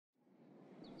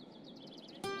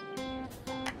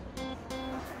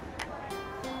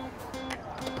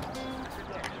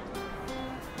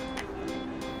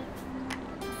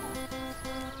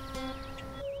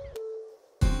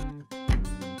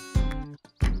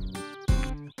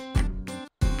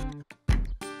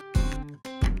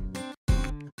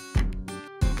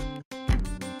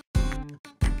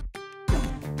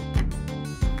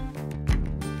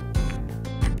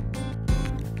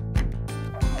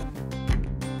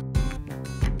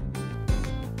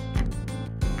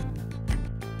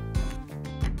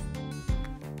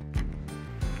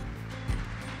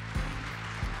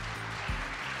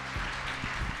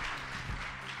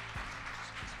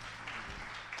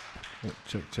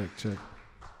Check, check, check.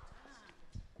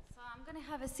 So I'm gonna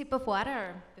have a sip of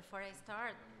water before I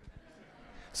start.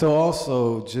 So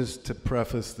also, just to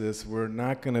preface this, we're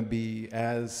not going to be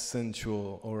as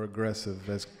sensual or aggressive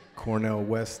as Cornell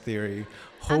West theory.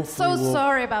 I'm so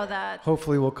sorry about that.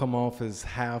 Hopefully, we'll come off as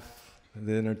half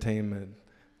the entertainment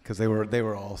because they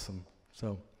were awesome.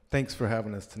 So thanks for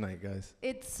having us tonight, guys.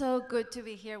 It's so good to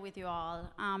be here with you all.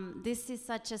 This is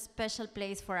such a special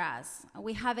place for us.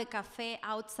 We have a cafe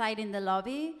outside in the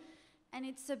lobby, and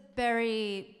it's a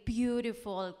very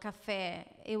beautiful cafe.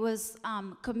 It was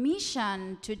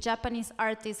commissioned to Japanese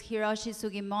artist Hiroshi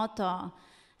Sugimoto,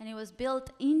 and it was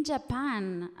built in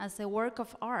Japan as a work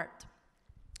of art.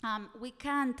 We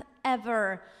can't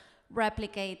ever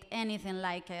replicate anything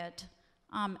like it.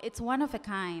 It's one of a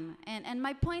kind. And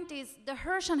my point is, the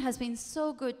Hershon has been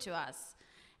so good to us.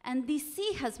 And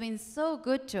DC has been so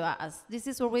good to us. This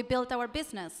is where we built our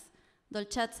business,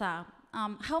 Dolcezza.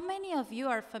 How many of you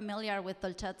are familiar with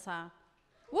Dolcezza?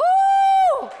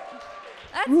 Woo!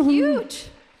 That's huge.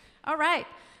 All right.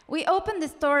 We opened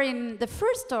the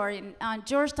first store in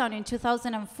Georgetown in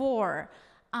 2004.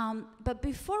 But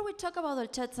before we talk about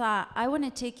Dolcezza, I want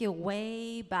to take you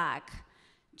way back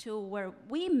to where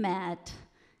we met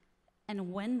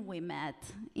and when we met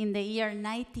in the year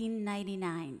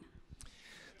 1999.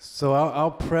 So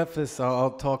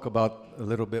I'll talk about a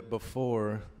little bit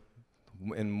before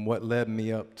and what led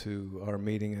me up to our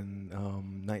meeting in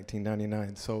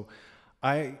 1999. So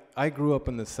I grew up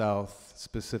in the South,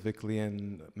 specifically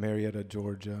in Marietta,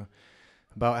 Georgia,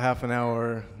 about half an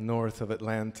hour north of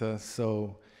Atlanta.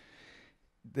 So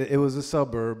it was a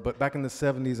suburb, but back in the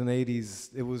 70s and 80s,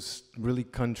 it was really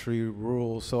country,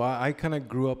 rural. So I kind of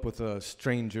grew up with a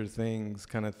Stranger Things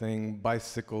kind of thing,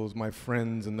 bicycles, my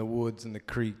friends in the woods and the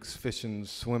creeks, fishing,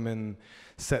 swimming,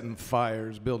 setting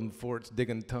fires, building forts,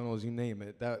 digging tunnels, you name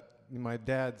it. My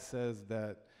dad says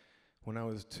that when I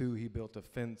was 2, he built a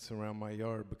fence around my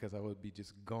yard because I would be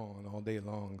just gone all day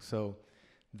long. So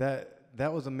that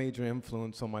was a major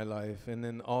influence on my life. And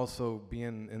then also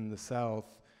being in the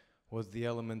South was the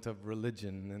element of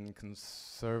religion and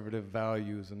conservative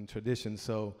values and traditions.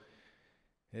 So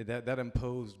that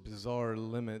imposed bizarre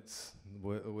limits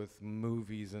with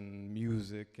movies and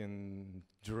music and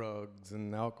drugs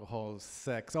and alcohol,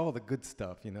 sex, all the good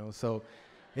stuff, you know. So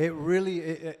it really,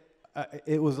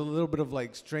 it was a little bit of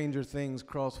like Stranger Things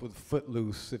crossed with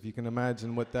Footloose, if you can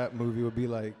imagine what that movie would be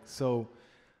like. So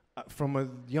from a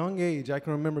young age, I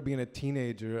can remember being a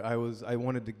teenager, I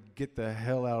wanted to get the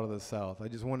hell out of the South. I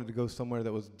just wanted to go somewhere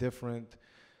that was different,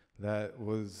 that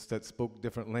spoke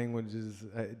different languages.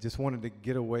 I just wanted to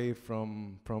get away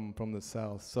from the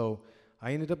South. So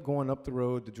I ended up going up the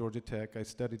road to Georgia Tech. I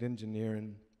studied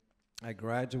engineering. I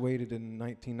graduated in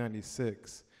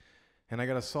 1996, and I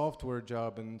got a software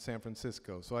job in San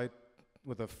Francisco. So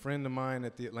with a friend of mine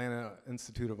at the Atlanta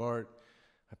Institute of Art,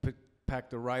 I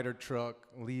packed a Ryder truck,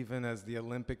 leaving as the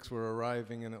Olympics were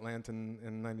arriving in Atlanta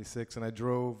in 96, and I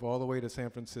drove all the way to San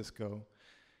Francisco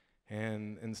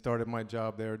and started my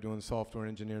job there doing software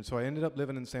engineering. So I ended up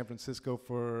living in San Francisco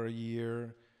for a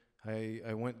year.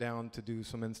 I went down to do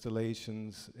some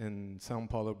installations in Sao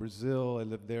Paulo, Brazil. I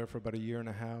lived there for about a year and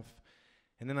a half.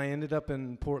 And then I ended up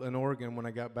in Portland, Oregon when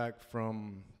I got back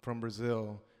from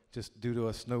Brazil, just due to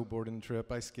a snowboarding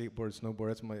trip. I skateboard, snowboard,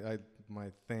 that's my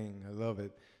thing, I love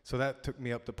it. So that took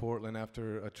me up to Portland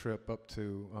after a trip up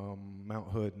to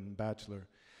Mount Hood and Bachelor.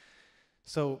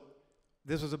 So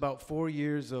this was about 4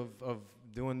 years of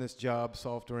doing this job,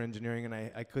 software engineering, and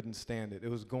I couldn't stand it. It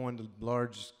was going to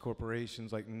large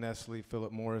corporations like Nestle,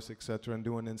 Philip Morris, et cetera, and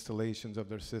doing installations of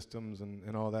their systems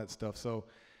and all that stuff. So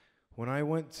when I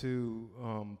went to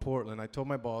Portland, I told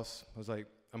my boss, I was like,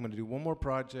 I'm gonna do one more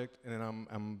project, and then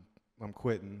I'm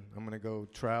quitting. I'm gonna go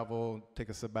travel, take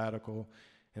a sabbatical,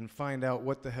 and find out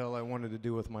what the hell I wanted to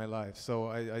do with my life. So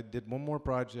I did one more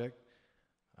project,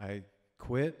 I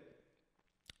quit,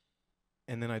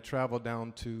 and then I traveled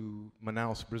down to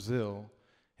Manaus, Brazil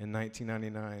in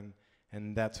 1999,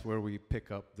 and that's where we pick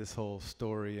up this whole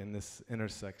story and this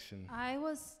intersection. I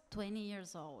was 20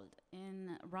 years old,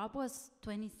 and Rob was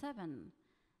 27.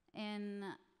 And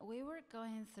we were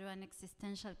going through an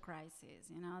existential crisis,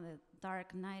 you know, the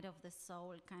dark night of the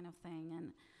soul kind of thing.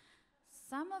 And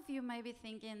some of you might be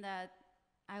thinking that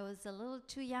I was a little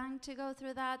too young to go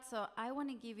through that, so I want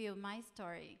to give you my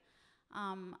story.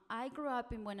 I grew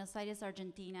up in Buenos Aires,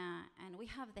 Argentina, and we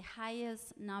have the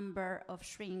highest number of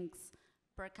shrinks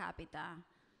per capita.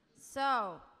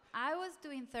 So I was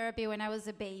doing therapy when I was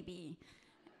a baby.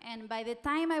 And by the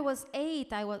time I was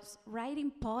 8, I was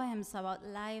writing poems about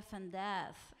life and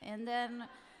death. And then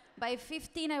by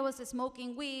 15, I was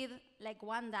smoking weed, like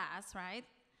one does, right?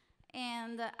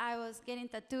 And I was getting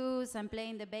tattoos and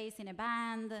playing the bass in a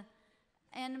band.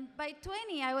 And by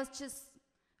 20, I was just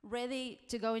ready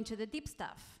to go into the deep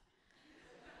stuff.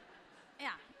 Yeah,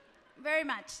 very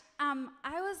much.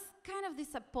 I was kind of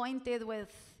disappointed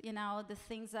with, the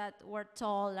things that we're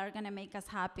told are gonna make us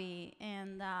happy.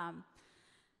 And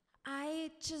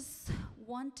I just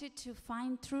wanted to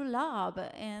find true love.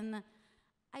 And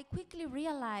I quickly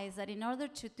realized that in order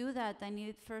to do that, I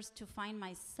needed first to find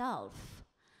myself.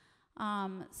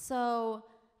 So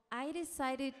I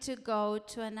decided to go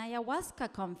to an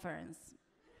Iowaska conference.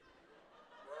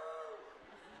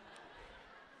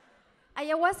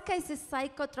 Ayahuasca is a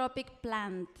psychotropic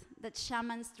plant that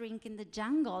shamans drink in the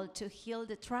jungle to heal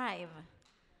the tribe.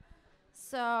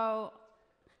 So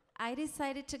I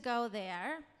decided to go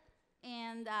there,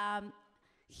 and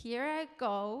here I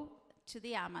go to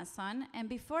the Amazon, and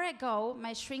before I go,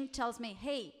 my shrink tells me,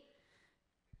 hey,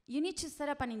 you need to set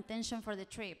up an intention for the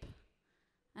trip.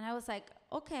 And I was like,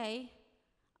 okay,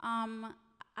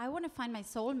 I want to find my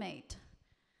soulmate.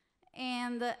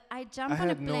 And I jump on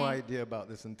a plane. I had no idea about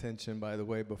this intention, by the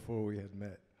way, before we had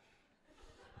met.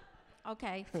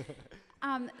 Okay.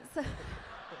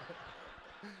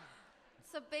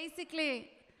 So basically,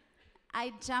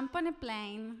 I jump on a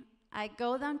plane, I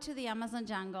go down to the Amazon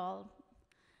jungle,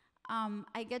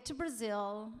 I get to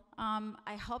Brazil,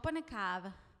 I hop on a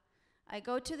cab, I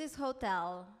go to this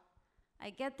hotel, I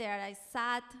get there, I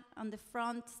sat on the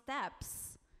front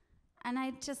steps, and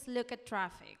I just look at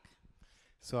traffic.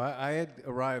 So I had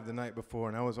arrived the night before,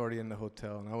 and I was already in the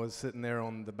hotel, and I was sitting there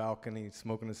on the balcony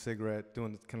smoking a cigarette,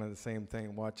 doing kind of the same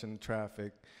thing, watching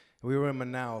traffic. We were in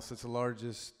Manaus. It's the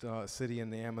largest city in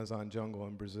the Amazon jungle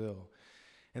in Brazil.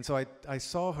 And so I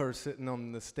saw her sitting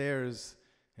on the stairs,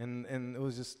 and it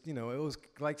was just, it was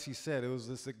like she said, it was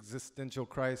this existential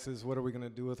crisis. What are we going to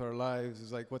do with our lives?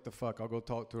 It's like, what the fuck? I'll go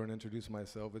talk to her and introduce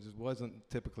myself. It just wasn't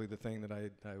typically the thing that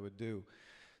I would do.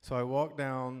 So I walked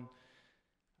down.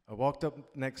 I walked up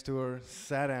next to her,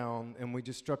 sat down, and we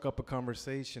just struck up a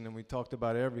conversation, and we talked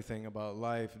about everything, about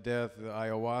life, death, the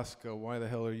ayahuasca. Why the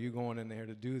hell are you going in there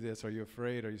to do this? Are you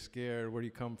afraid? Are you scared? Where do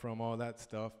you come from? All that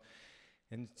stuff.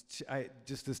 And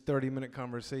just this 30-minute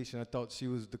conversation, I thought she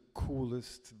was the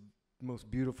coolest,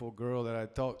 most beautiful girl that I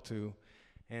talked to.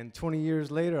 And 20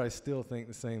 years later, I still think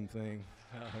the same thing.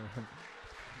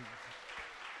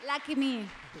 Lucky me.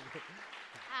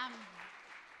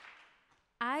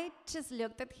 I just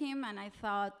looked at him and I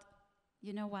thought,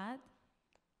 you know what?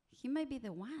 He might be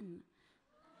the one.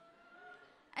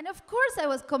 And of course I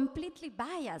was completely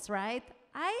biased, right?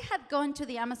 I had gone to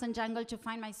the Amazon jungle to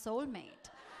find my soulmate.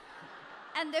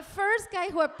 And the first guy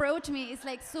who approached me is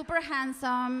like super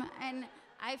handsome, and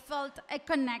I felt a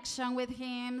connection with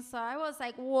him. So I was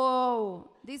like, whoa,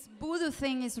 this voodoo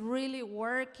thing is really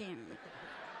working.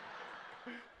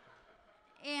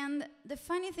 And the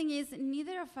funny thing is,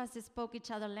 neither of us spoke each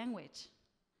other's language.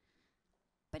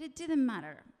 But it didn't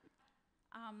matter.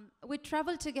 We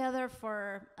traveled together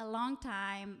for a long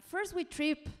time. First, we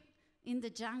tripped in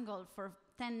the jungle for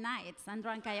 10 nights and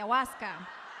drank ayahuasca.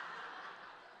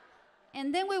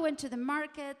 And then we went to the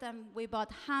market and we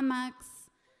bought hammocks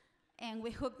and we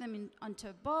hooked them onto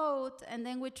a boat. And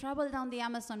then we traveled down the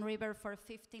Amazon River for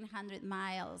 1,500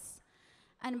 miles.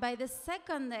 And by the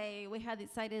second day, we had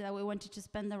decided that we wanted to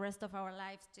spend the rest of our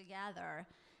lives together.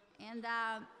 And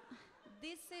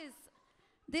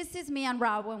this is me and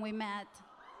Rob when we met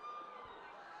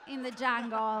in the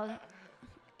jungle.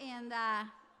 And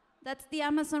that's the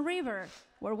Amazon River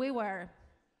where we were.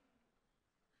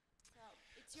 So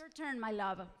it's your turn, my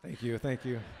love. Thank you, thank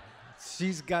you.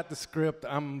 She's got the script,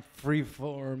 I'm free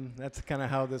form. That's kind of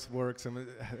how this works. I mean,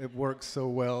 it works so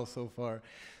well so far.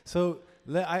 So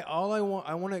I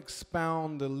want to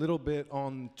expound a little bit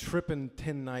on tripping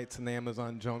 10 nights in the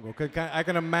Amazon jungle. I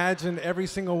can imagine every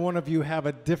single one of you have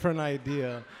a different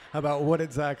idea about what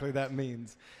exactly that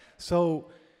means. So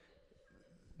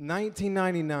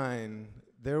 1999,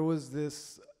 there was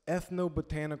this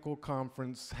ethnobotanical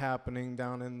conference happening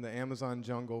down in the Amazon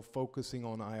jungle focusing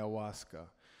on ayahuasca.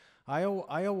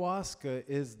 Ayahuasca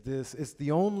is it's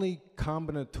the only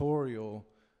combinatorial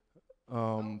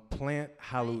plant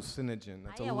hallucinogen.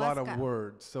 That's a lot of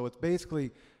words. So it's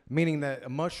basically meaning that a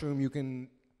mushroom you can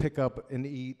pick up and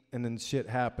eat and then shit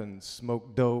happens.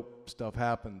 Smoke dope, stuff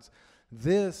happens.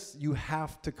 This, you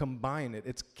have to combine it.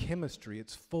 It's chemistry.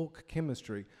 It's folk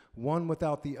chemistry. One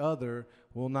without the other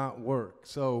will not work.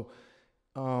 So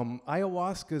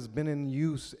ayahuasca has been in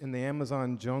use in the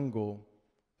Amazon jungle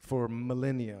for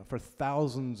millennia, for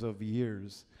thousands of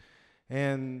years.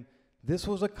 And this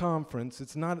was a conference.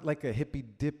 It's not like a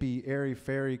hippy-dippy,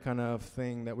 airy-fairy kind of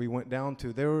thing that we went down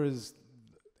to. There was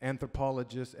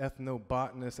anthropologists,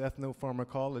 ethnobotanists,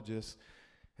 ethnopharmacologists,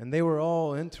 and they were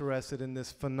all interested in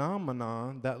this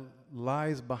phenomenon that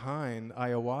lies behind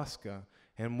ayahuasca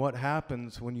and what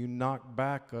happens when you knock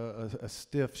back a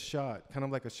stiff shot, kind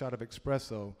of like a shot of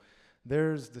espresso.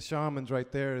 There's the shamans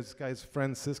right there. This guy's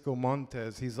Francisco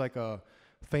Montes. He's like a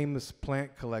famous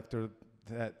plant collector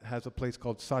that has a place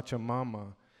called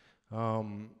Sachamama.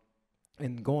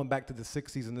 And going back to the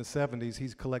 60s and the 70s,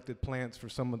 he's collected plants for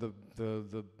some of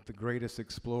the greatest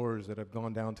explorers that have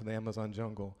gone down to the Amazon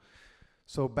jungle.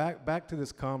 So back to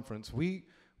this conference, we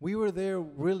were there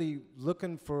really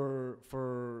looking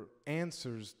for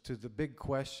answers to the big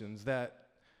questions that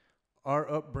our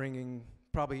upbringing,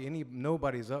 probably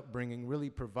nobody's upbringing, really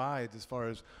provides, as far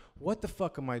as what the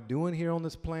fuck am I doing here on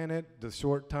this planet, the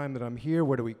short time that I'm here,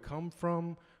 where do we come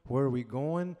from, where are we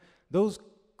going? Those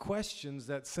questions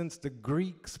that since the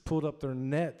Greeks pulled up their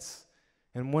nets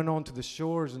and went onto the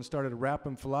shores and started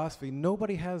rapping philosophy,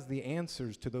 nobody has the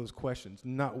answers to those questions.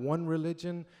 Not one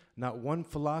religion, not one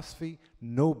philosophy,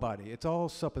 nobody. It's all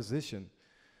supposition.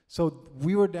 So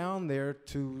we were down there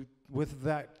with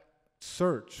that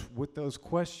search, with those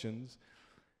questions,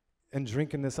 and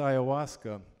drinking this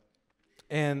ayahuasca.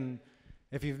 And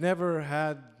if you've never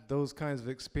had those kinds of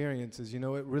experiences, you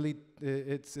know,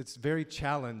 it's very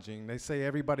challenging. They say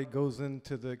everybody goes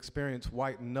into the experience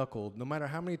white-knuckled. No matter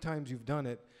how many times you've done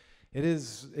it,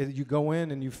 you go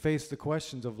in and you face the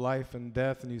questions of life and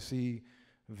death, and you see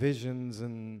visions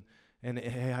and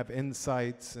have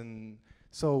insights. And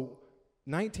so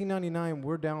 1999,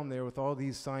 we're down there with all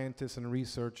these scientists and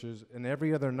researchers, and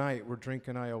every other night we're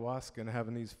drinking ayahuasca and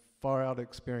having these far-out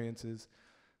experiences.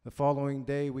 The following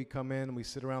day, we come in and we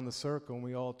sit around the circle and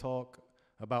we all talk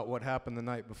about what happened the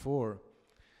night before.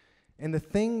 And the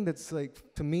thing that's like,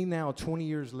 to me now, 20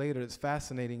 years later, it's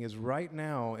fascinating, is right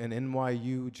now in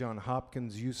NYU, Johns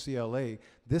Hopkins, UCLA,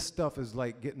 this stuff is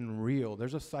like getting real.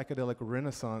 There's a psychedelic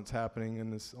renaissance happening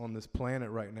on this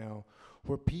planet right now,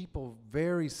 where people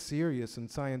very serious and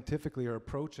scientifically are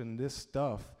approaching this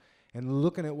stuff and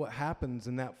looking at what happens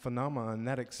in that phenomenon,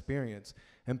 that experience.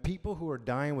 And people who are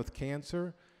dying with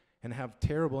cancer and have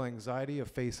terrible anxiety of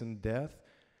facing death,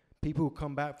 people who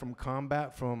come back from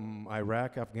combat from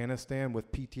Iraq, Afghanistan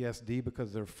with PTSD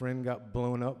because their friend got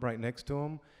blown up right next to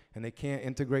them and they can't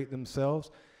integrate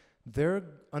themselves, they're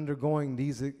undergoing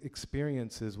these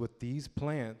experiences with these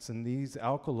plants and these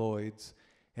alkaloids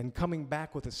and coming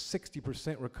back with a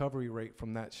 60% recovery rate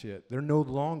from that shit. They're no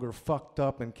longer fucked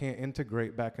up and can't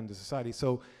integrate back into society.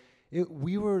 So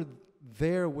we were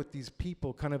there with these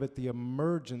people kind of at the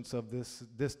emergence of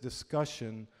this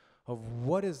discussion of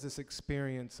what is this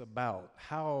experience about?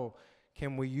 How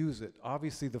can we use it?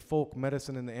 Obviously, the folk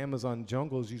medicine in the Amazon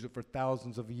jungles use it for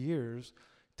thousands of years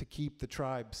to keep the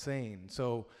tribe sane.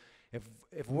 So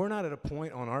if we're not at a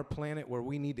point on our planet where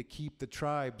we need to keep the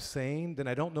tribe sane, then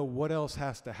I don't know what else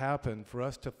has to happen for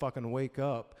us to fucking wake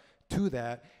up to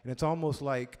that. And it's almost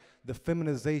like the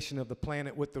feminization of the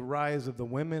planet with the rise of the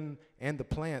women and the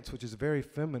plants, which is very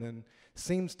feminine,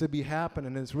 seems to be happening.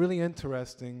 And it's really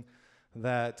interesting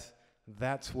that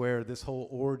that's where this whole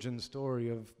origin story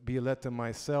of Violeta,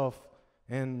 myself,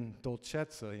 and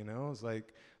Dolcezza, you know,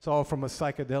 it's all from a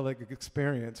psychedelic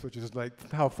experience, which is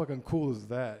like, how fucking cool is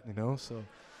that, you know? So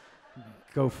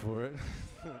go for it.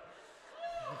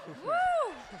 Woo!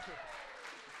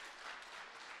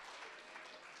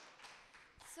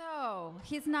 So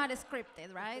he's not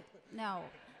scripted, right? No.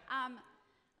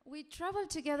 We traveled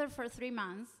together for 3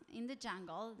 months in the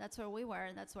jungle. That's where we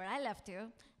were. That's where I left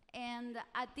you. And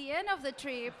at the end of the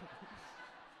trip,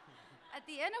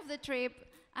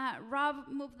 Rob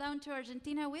moved down to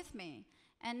Argentina with me.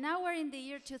 And now we're in the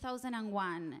year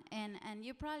 2001. And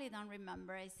you probably don't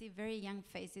remember. I see very young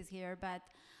faces here. But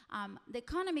the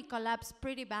economy collapsed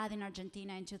pretty bad in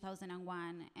Argentina in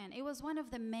 2001. And it was one of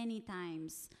the many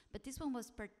times. But this one was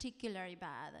particularly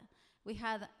bad. We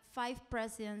had 5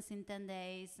 presidents in 10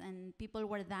 days. And people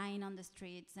were dying on the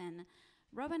streets. And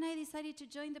Rob and I decided to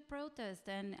join the protest,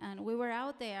 and we were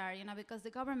out there, you know, because the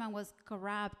government was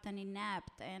corrupt and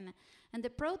inept, and the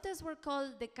protests were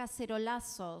called the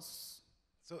cacerolazos.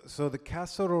 So the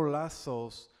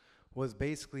cacerolazos was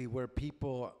basically where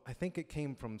people, I think it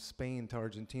came from Spain to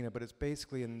Argentina, but it's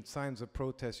basically in signs of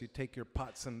protest, you take your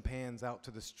pots and pans out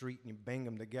to the street and you bang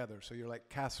them together. So you're like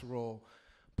casserole,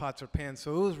 pots or pans.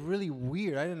 So it was really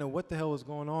weird. I didn't know what the hell was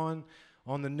going on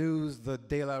the news. The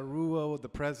De La Rua, the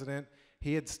president,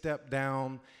 he had stepped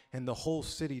down, and the whole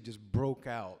city just broke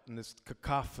out in this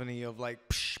cacophony of like,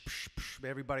 psh, psh, psh,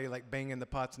 everybody like banging the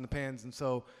pots and the pans. And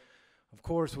so, of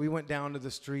course, we went down to the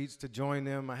streets to join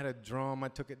them. I had a drum. I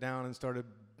took it down and started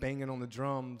banging on the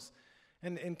drums.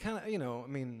 and kind of, you know, I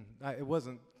mean, it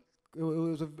wasn't. It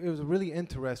was really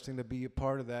interesting to be a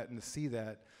part of that and to see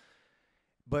that.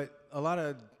 But a lot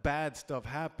of bad stuff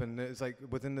happened. It's like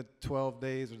within the 12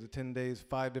 days or the 10 days,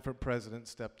 5 different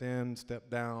presidents stepped in, stepped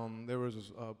down. There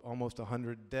was almost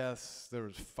 100 deaths. There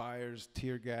was fires,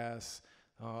 tear gas.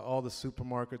 All the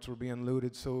supermarkets were being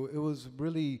looted. So it was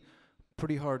really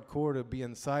pretty hardcore to be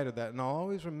inside of that. And I'll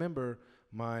always remember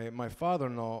my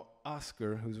father-in-law,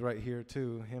 Oscar, who's right here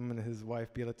too, him and his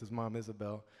wife, Violeta's mom,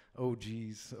 Isabel,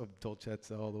 OGs of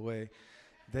Dolcezza all the way.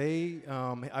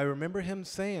 I remember him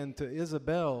saying to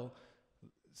Isabel,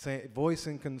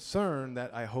 voicing concern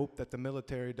that I hope that the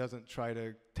military doesn't try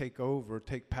to take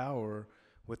power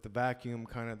with the vacuum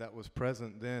kind of that was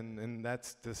present then. And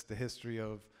that's just the history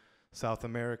of South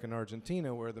America and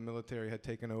Argentina, where the military had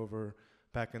taken over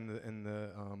back in the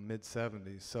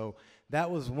mid-'70s. So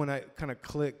that was when it kind of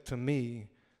clicked to me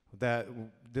that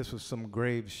this was some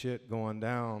grave shit going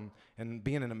down. And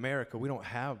being in America, we don't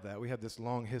have that. We have this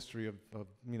long history of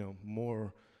you know,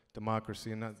 more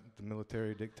democracy and not the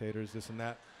military dictators, this and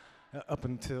that, up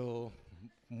until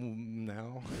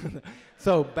now.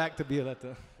 So back to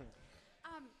Violeta.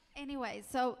 Anyway,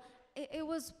 so it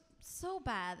was so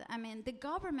bad. I mean, the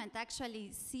government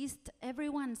actually seized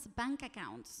everyone's bank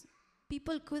accounts.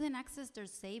 People couldn't access their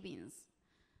savings.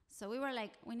 So we were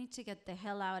like, we need to get the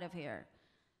hell out of here.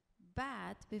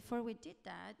 But before we did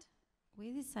that,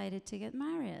 we decided to get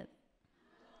married.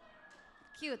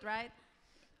 Cute, right?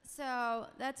 So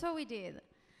that's what we did.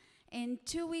 And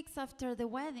 2 weeks after the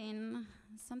wedding,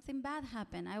 something bad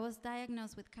happened. I was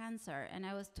diagnosed with cancer, and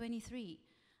I was 23.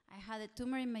 I had a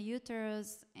tumor in my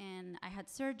uterus, and I had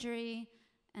surgery,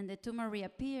 and the tumor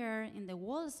reappeared in the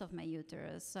walls of my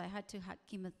uterus, so I had to have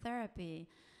chemotherapy.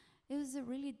 It was a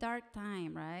really dark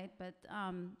time, right? But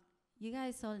you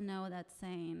guys all know that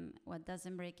saying, what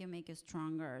doesn't break you make you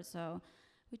stronger. So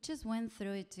we just went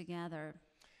through it together.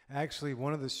 Actually,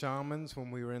 one of the shamans,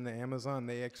 when we were in the Amazon,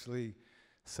 they actually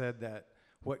said that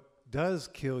what does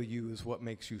kill you is what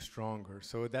makes you stronger.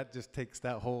 So that just takes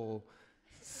that whole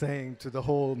saying to the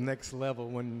whole next level.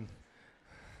 When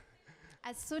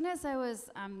as soon as I was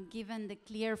given the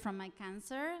clear from my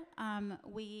cancer,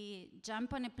 we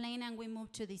jumped on a plane and we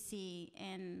moved to DC.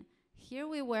 And here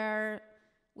we were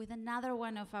with another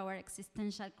one of our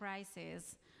existential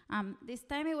crises. This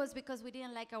time it was because we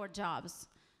didn't like our jobs.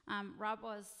 Robb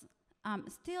was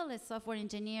still a software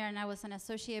engineer, and I was an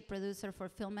associate producer for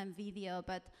film and video.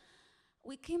 But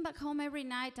we came back home every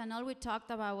night, and all we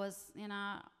talked about was, you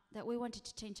know, that we wanted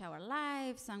to change our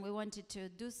lives, and we wanted to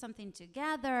do something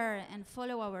together and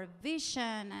follow our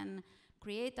vision and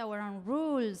create our own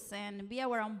rules and be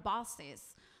our own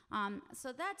bosses.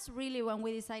 So that's really when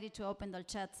we decided to open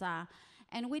Dolcezza.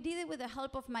 And we did it with the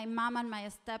help of my mom and my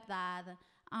stepdad.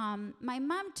 My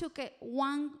mom took a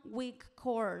 1-week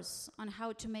course on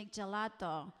how to make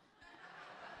gelato.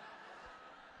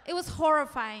 It was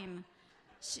horrifying.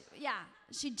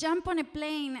 She jumped on a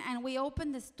plane and we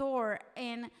opened the store.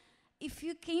 And if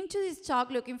you came to this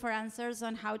talk looking for answers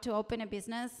on how to open a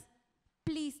business,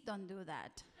 please don't do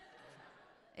that.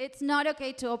 It's not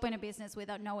okay to open a business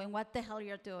without knowing what the hell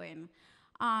you're doing.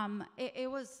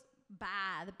 It was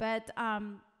bad, but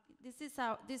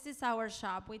this is our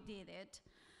shop. We did it.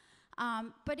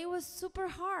 But it was super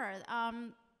hard.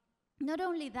 Not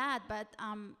only that, but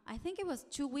I think it was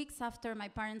 2 weeks after my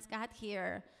parents got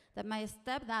here that my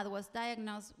stepdad was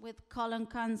diagnosed with colon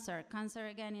cancer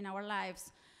again in our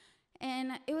lives.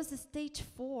 And it was a stage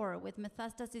 4 with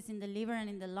metastasis in the liver and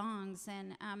in the lungs.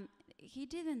 And he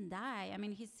didn't die. I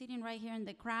mean, he's sitting right here in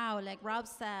the crowd, like Robb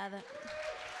said.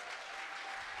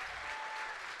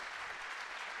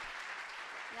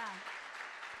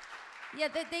 Yeah,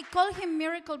 they call him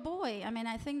Miracle Boy. I mean,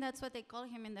 I think that's what they call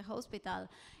him in the hospital.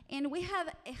 And we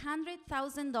had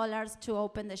 $100,000 to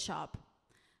open the shop.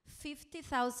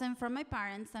 $50,000 from my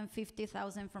parents and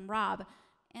 $50,000 from Robb.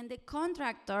 And the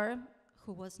contractor,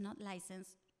 who was not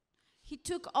licensed, he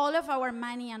took all of our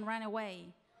money and ran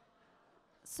away.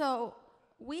 So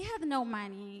we had no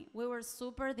money. We were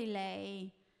super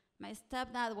delayed. My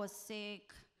stepdad was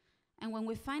sick. And when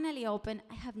we finally opened,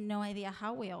 I have no idea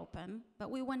how we opened, but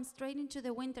we went straight into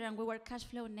the winter and we were cash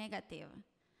flow negative.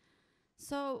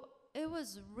 So it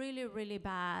was really, really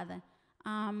bad.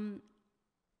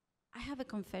 I have a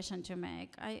confession to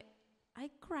make. I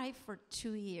cried for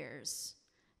 2 years,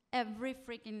 every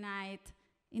freaking night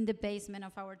in the basement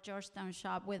of our Georgetown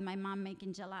shop with my mom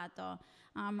making gelato.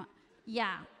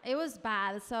 Yeah, it was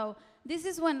bad. So this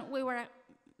is when we were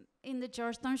in the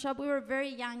Georgetown shop. We were very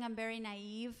young and very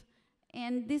naive.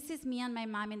 And this is me and my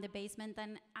mom in the basement.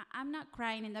 And I'm not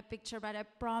crying in that picture, but I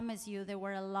promise you there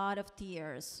were a lot of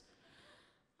tears.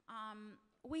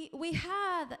 we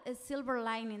had a silver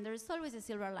lining. There's always a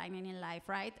silver lining in life,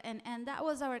 right? And that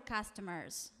was our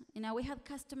customers. You know, we had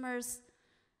customers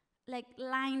like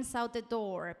lines out the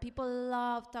door. People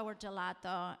loved our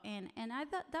gelato, and I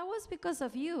thought that was because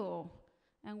of you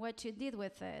and what you did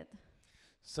with it.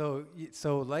 So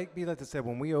like Violeta said,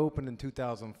 when we opened in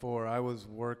 2004, I was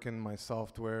working my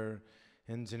software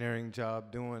engineering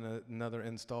job doing another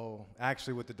install,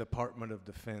 actually with the Department of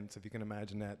Defense, if you can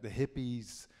imagine that. The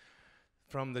hippies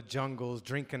from the jungles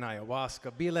drinking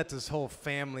ayahuasca. Violeta's whole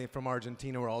family from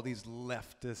Argentina were all these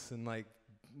leftists, and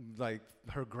like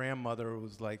her grandmother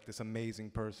was like this amazing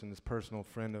person, this personal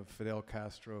friend of Fidel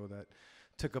Castro that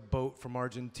took a boat from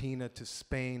Argentina to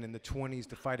Spain in the 20s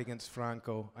to fight against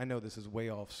Franco. I know this is way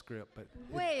off script, but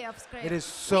Way off script. it is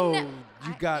so,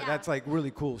 yeah. that's like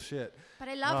really cool shit. But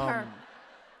I love her.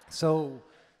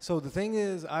 So the thing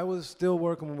is, I was still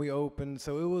working when we opened,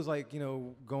 so it was like, you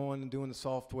know, going and doing the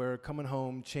software, coming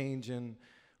home, changing,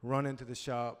 running to the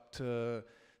shop to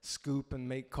scoop and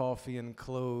make coffee and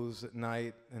close at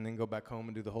night, and then go back home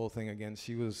and do the whole thing again.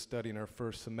 She was studying her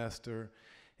first semester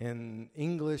in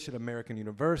English at American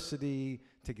University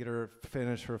to get her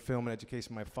finish her film and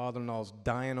education. My father-in-law was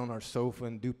dying on our sofa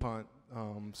in DuPont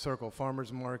Circle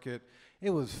Farmers Market. It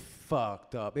was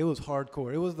fucked up. It was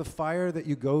hardcore. It was the fire that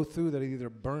you go through that either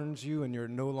burns you and you're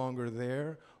no longer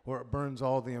there, or it burns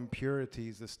all the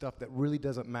impurities, the stuff that really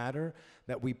doesn't matter,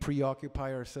 that we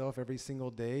preoccupy ourselves every single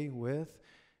day with.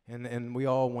 And we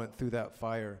all went through that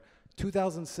fire.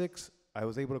 2006, I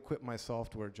was able to quit my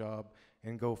software job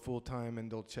and go full-time in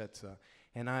Dolcezza.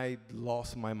 And I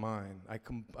lost my mind.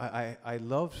 I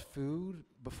loved food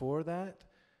before that,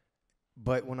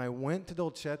 but when I went to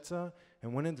Dolcezza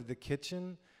and went into the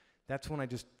kitchen, that's when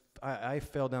I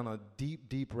fell down a deep,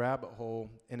 deep rabbit hole.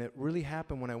 And it really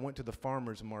happened when I went to the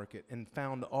farmer's market and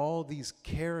found all these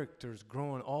characters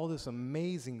growing all this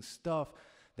amazing stuff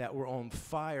that were on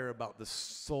fire about the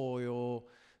soil,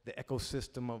 the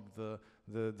ecosystem of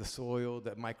the soil,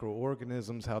 that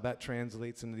microorganisms, how that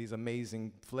translates into these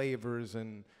amazing flavors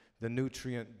and the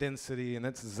nutrient density. And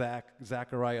that's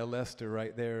Zachariah Lester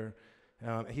right there.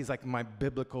 He's like my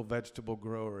biblical vegetable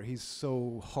grower. He's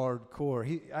so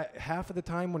hardcore. Half of the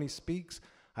time when he speaks,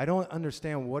 I don't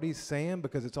understand what he's saying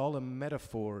because it's all in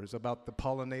metaphors about the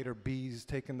pollinator bees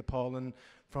taking the pollen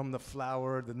from the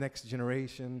flower, the next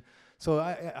generation. So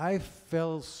I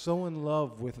fell so in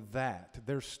love with that,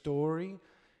 their story,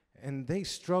 and they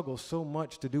struggle so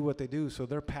much to do what they do. So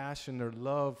their passion, their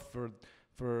love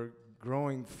for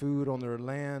growing food on their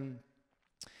land.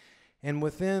 And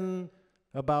within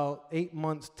about 8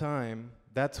 months' time,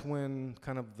 that's when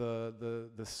kind of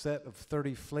the set of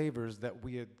 30 flavors that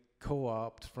we had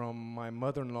co-opted from my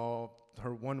mother-in-law,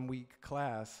 her 1-week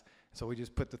class. So we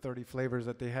just put the 30 flavors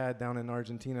that they had down in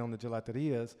Argentina on the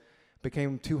gelaterias,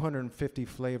 became 250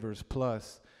 flavors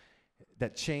plus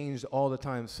that changed all the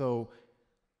time. So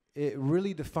it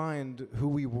really defined who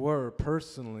we were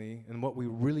personally and what we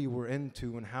really were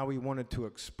into and how we wanted to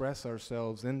express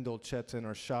ourselves in Dolcezza, in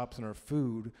our shops and our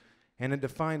food. And it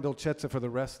defined Dolcezza for the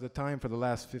rest of the time for the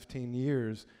last 15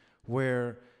 years,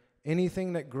 where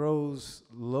anything that grows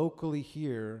locally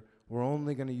here, we're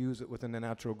only going to use it within the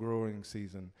natural growing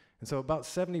season. And so about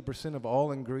 70% of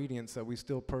all ingredients that we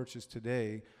still purchase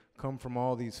today come from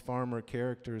all these farmer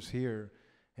characters here.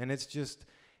 And it's just,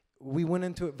 we went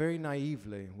into it very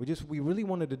naively. We really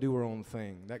wanted to do our own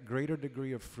thing. That greater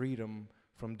degree of freedom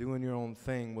from doing your own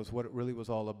thing was what it really was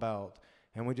all about.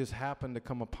 And we just happened to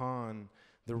come upon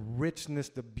the richness,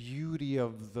 the beauty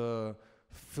of the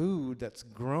food that's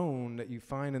grown that you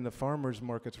find in the farmers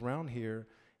markets around here.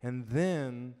 And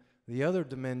then the other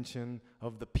dimension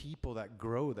of the people that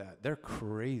grow that. They're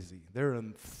crazy. They're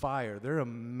on fire. They're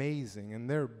amazing. And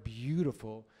they're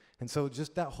beautiful. And so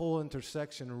just that whole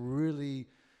intersection really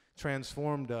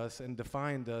transformed us and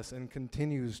defined us and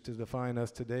continues to define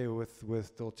us today with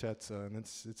Dolcezza. And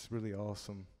it's really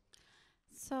awesome.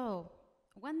 So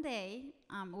one day,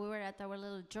 we were at our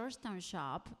little Georgetown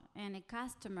shop, and a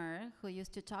customer who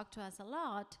used to talk to us a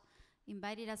lot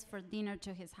invited us for dinner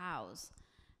to his house.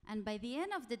 And by the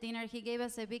end of the dinner, he gave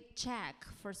us a big check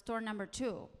for store number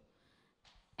 2.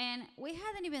 And we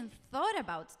hadn't even thought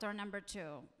about store number 2.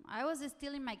 I was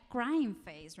still in my crying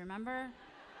phase, remember?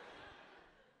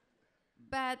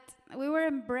 But we were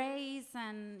embraced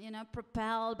and,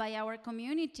 propelled by our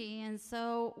community. And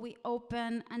so we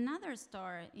opened another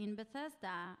store in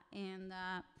Bethesda. And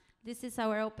this is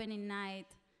our opening night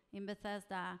in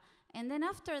Bethesda. And then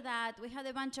after that, we had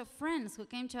a bunch of friends who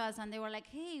came to us and they were like,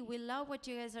 hey, we love what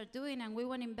you guys are doing and we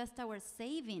want to invest our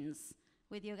savings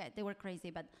with you guys. They were crazy,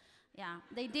 but yeah,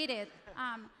 they did it.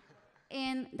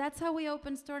 And that's how we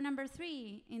opened store number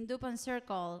 3 in Dupont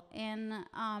Circle. And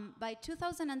by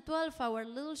 2012, our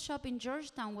little shop in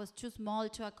Georgetown was too small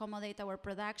to accommodate our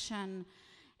production.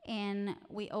 And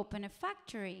we opened a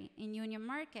factory in Union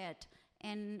Market.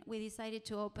 And we decided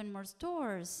to open more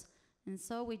stores. And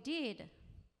so we did.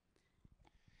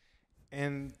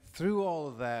 And through all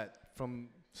of that, from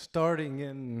starting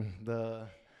in the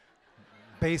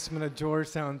basement of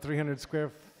Georgetown, 300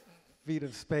 square feet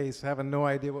of space, having no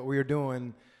idea what we were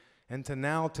doing, and to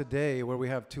now today, where we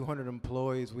have 200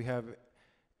 employees, we have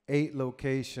 8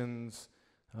 locations,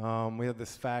 we have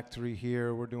this factory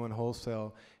here, we're doing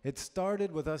wholesale. It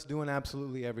started with us doing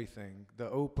absolutely everything. The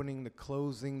opening, the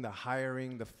closing, the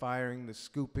hiring, the firing, the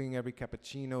scooping, every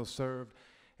cappuccino served,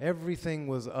 everything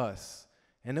was us.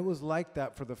 And it was like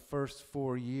that for the first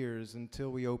 4 years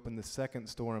until we opened the second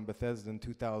store in Bethesda in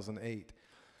 2008.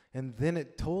 And then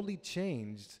it totally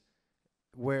changed,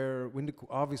 where we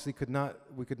obviously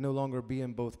we could no longer be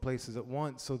in both places at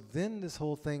once. So then this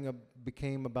whole thing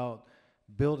became about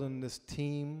building this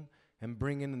team and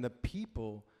bringing in the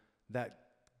people that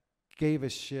gave a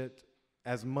shit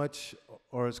as much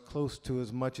or as close to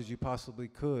as much as you possibly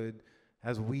could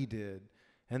as we did.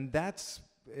 And that's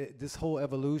this whole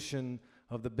evolution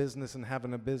of the business and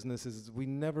having a business, is we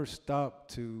never stop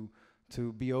to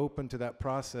be open to that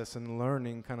process and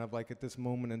learning kind of like at this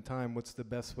moment in time, what's the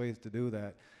best ways to do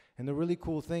that. And the really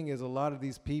cool thing is a lot of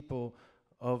these people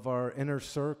of our inner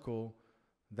circle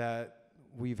that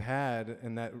we've had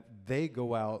and that they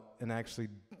go out and actually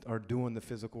are doing the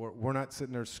physical work. We're not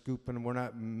sitting there scooping, we're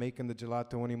not making the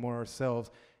gelato anymore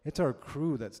ourselves. It's our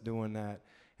crew that's doing that.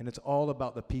 And it's all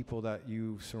about the people that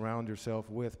you surround yourself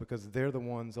with, because they're the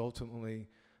ones ultimately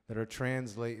that are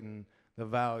translating the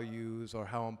values or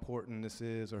how important this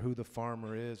is or who the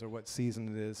farmer is or what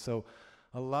season it is. So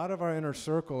a lot of our inner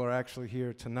circle are actually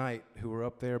here tonight, who are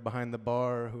up there behind the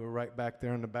bar, who are right back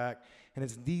there in the back. And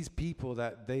it's these people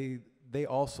that they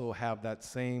also have that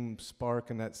same spark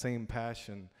and that same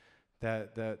passion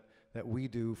that we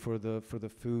do for the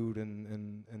food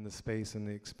and the space and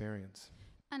the experience.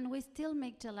 And we still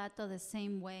make gelato the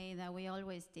same way that we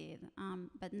always did.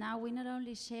 But now we not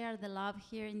only share the love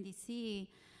here in DC,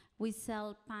 we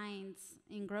sell pints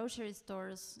in grocery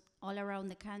stores all around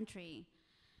the country.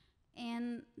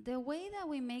 And the way that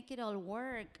we make it all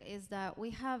work is that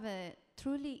we have a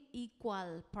truly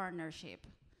equal partnership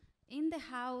in the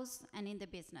house and in the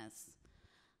business.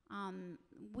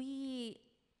 We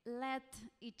let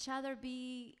each other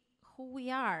be who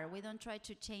we are. We don't try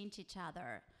to change each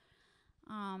other.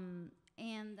 And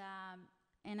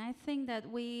I think that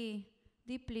we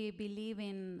deeply believe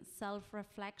in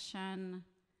self-reflection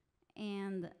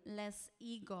and less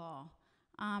ego.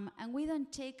 And we don't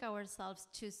take ourselves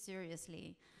too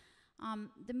seriously.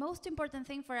 The most important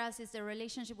thing for us is the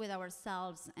relationship with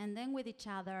ourselves, and then with each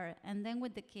other, and then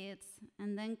with the kids,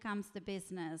 and then comes the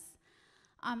business.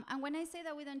 And when I say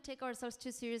that we don't take ourselves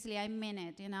too seriously, I mean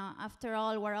it. You know, after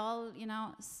all, we're all,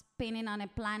 spinning on a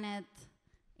planet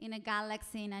in a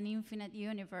galaxy, in an infinite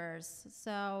universe.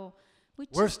 So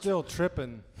we're still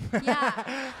tripping. Yeah.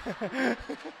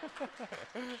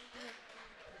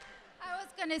 I was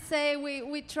going to say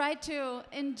we try to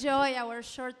enjoy our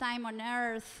short time on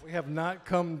Earth. We have not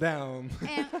come down.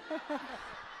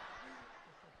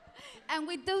 And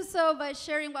we do so by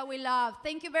sharing what we love.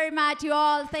 Thank you very much, you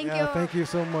all. Thank you. Thank you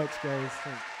so much, guys.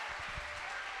 Thanks.